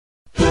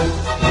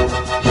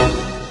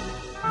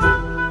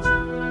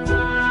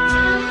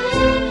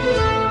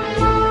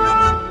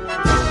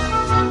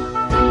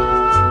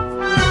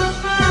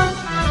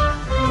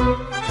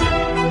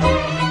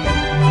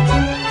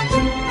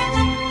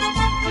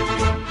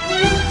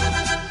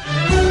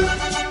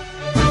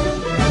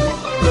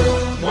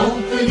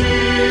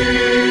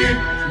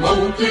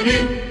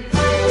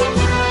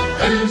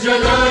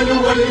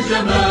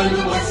والجمال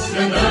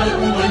والسناء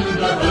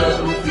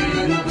والبهاء في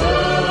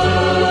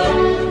رباء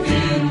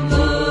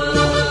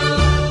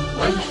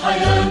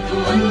والحياة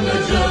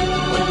والنجاة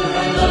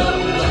والهناء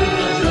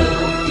والرجاء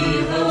في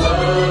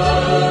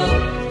هواء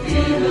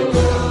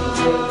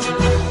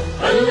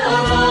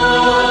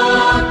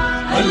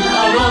هل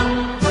أراك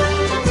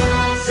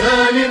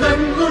سالما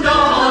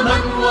منعما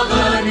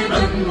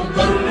وغانما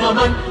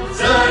مكرما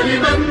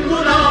سالما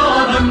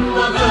منعما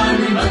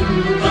وغانما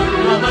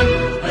مكرما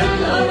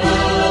هل أراك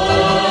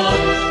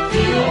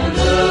في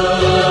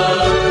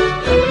علاك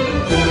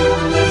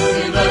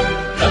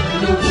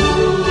تبلغ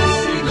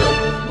السماء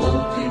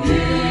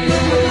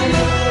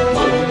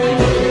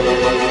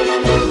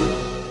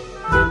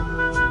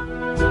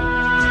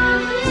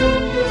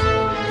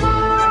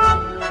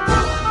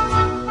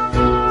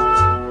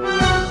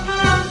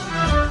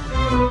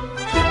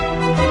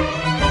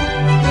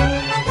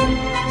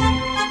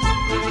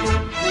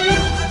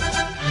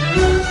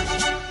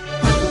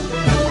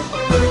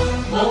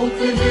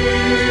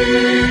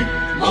موطني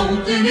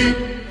موطني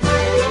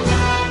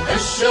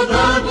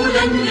الشباب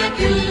لن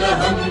يكل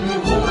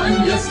همه أن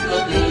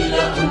يستقل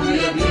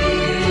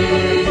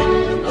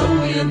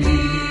أو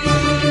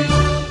يميل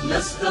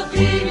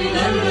نستقي من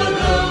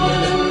الردى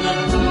ولن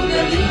نكون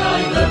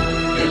للعباد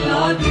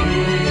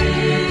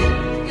كالعبيد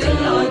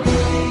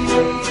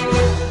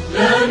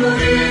لا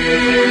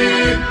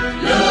نريد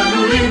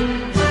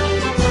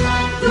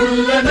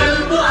ذلنا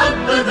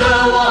المعبدا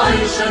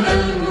وعيشنا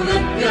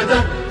المنكدا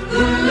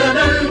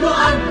ذلنا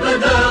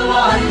المعبدا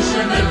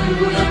وعيشنا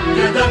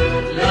المنكدا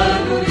لا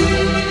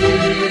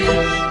نريد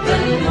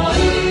بل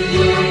نعيد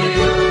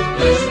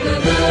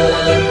مجدنا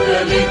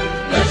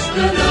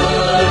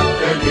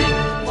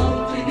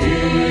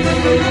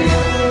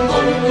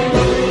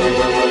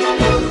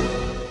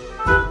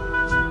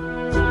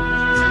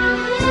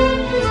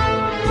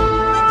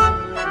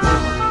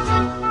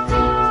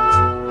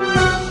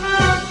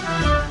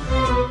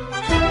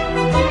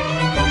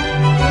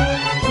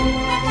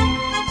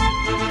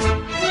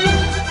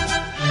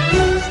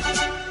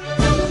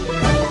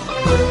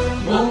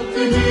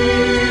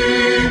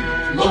التلي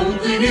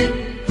موطني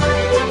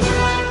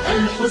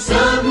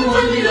الحسام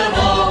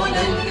واليراع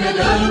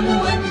الكلام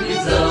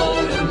والنزاع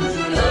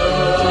رمزنا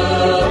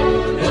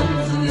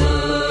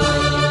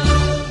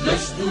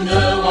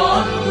مجدنا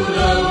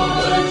وعهدنا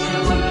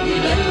وواجب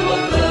إلى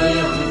الوفا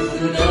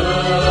يهزنا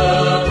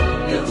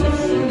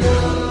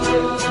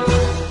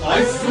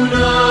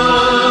عزنا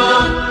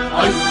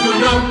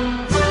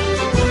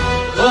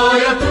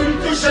غاية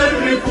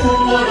تشرف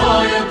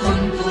وراية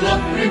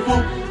ترفرف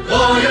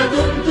غاية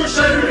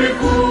تشرف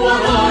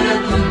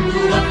وراية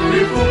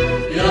ترفرف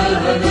يا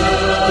هنا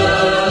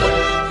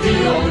في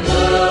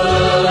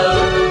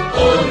علاك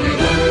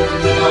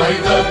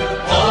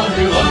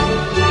قاهرا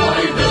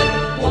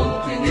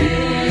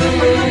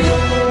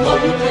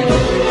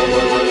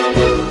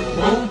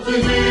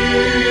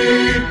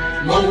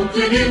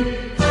موطني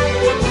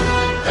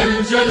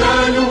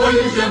الجلال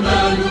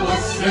والجمال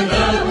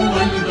والسناء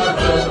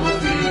والبهاء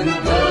في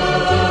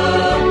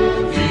رباء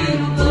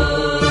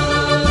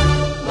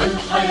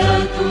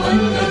والحياة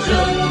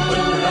والنجاة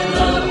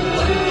والهناء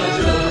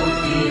والرجاء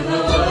في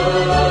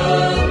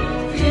هواء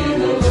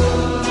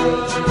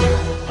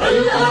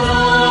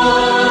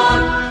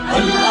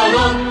هل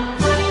أراك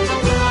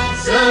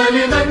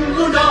سالما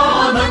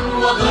منعما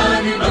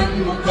وغانما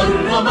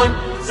مكرما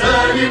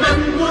سالما